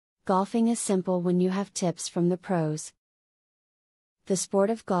Golfing is simple when you have tips from the pros. The sport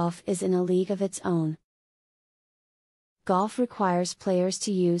of golf is in a league of its own. Golf requires players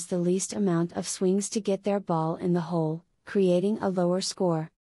to use the least amount of swings to get their ball in the hole, creating a lower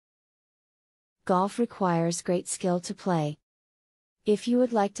score. Golf requires great skill to play. If you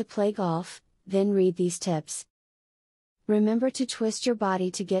would like to play golf, then read these tips. Remember to twist your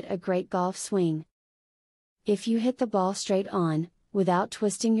body to get a great golf swing. If you hit the ball straight on, without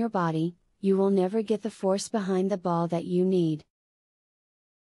twisting your body, you will never get the force behind the ball that you need.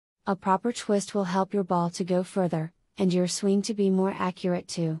 A proper twist will help your ball to go further, and your swing to be more accurate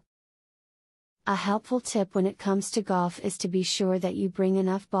too. A helpful tip when it comes to golf is to be sure that you bring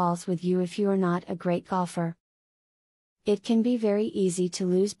enough balls with you if you are not a great golfer. It can be very easy to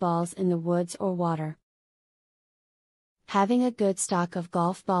lose balls in the woods or water. Having a good stock of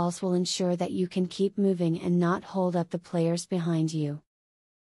golf balls will ensure that you can keep moving and not hold up the players behind you.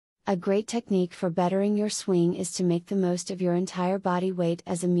 A great technique for bettering your swing is to make the most of your entire body weight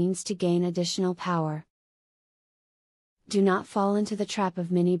as a means to gain additional power. Do not fall into the trap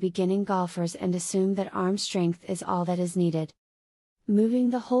of many beginning golfers and assume that arm strength is all that is needed.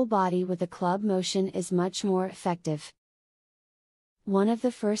 Moving the whole body with a club motion is much more effective. One of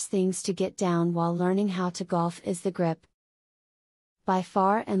the first things to get down while learning how to golf is the grip. By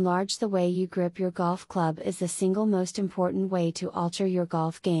far and large, the way you grip your golf club is the single most important way to alter your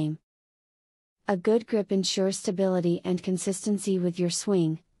golf game. A good grip ensures stability and consistency with your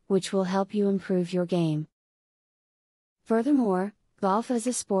swing, which will help you improve your game. Furthermore, golf as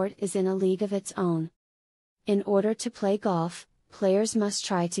a sport is in a league of its own. In order to play golf, players must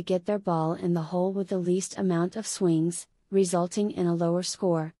try to get their ball in the hole with the least amount of swings, resulting in a lower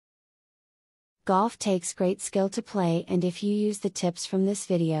score. Golf takes great skill to play, and if you use the tips from this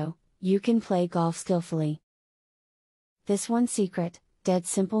video, you can play golf skillfully. This one secret, dead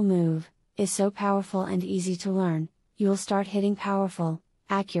simple move, is so powerful and easy to learn, you'll start hitting powerful,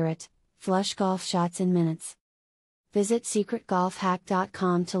 accurate, flush golf shots in minutes. Visit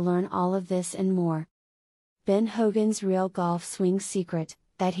secretgolfhack.com to learn all of this and more. Ben Hogan's real golf swing secret,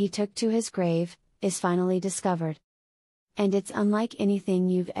 that he took to his grave, is finally discovered. And it's unlike anything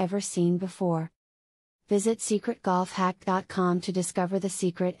you've ever seen before. Visit secretgolfhack.com to discover the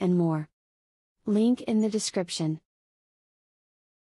secret and more. Link in the description.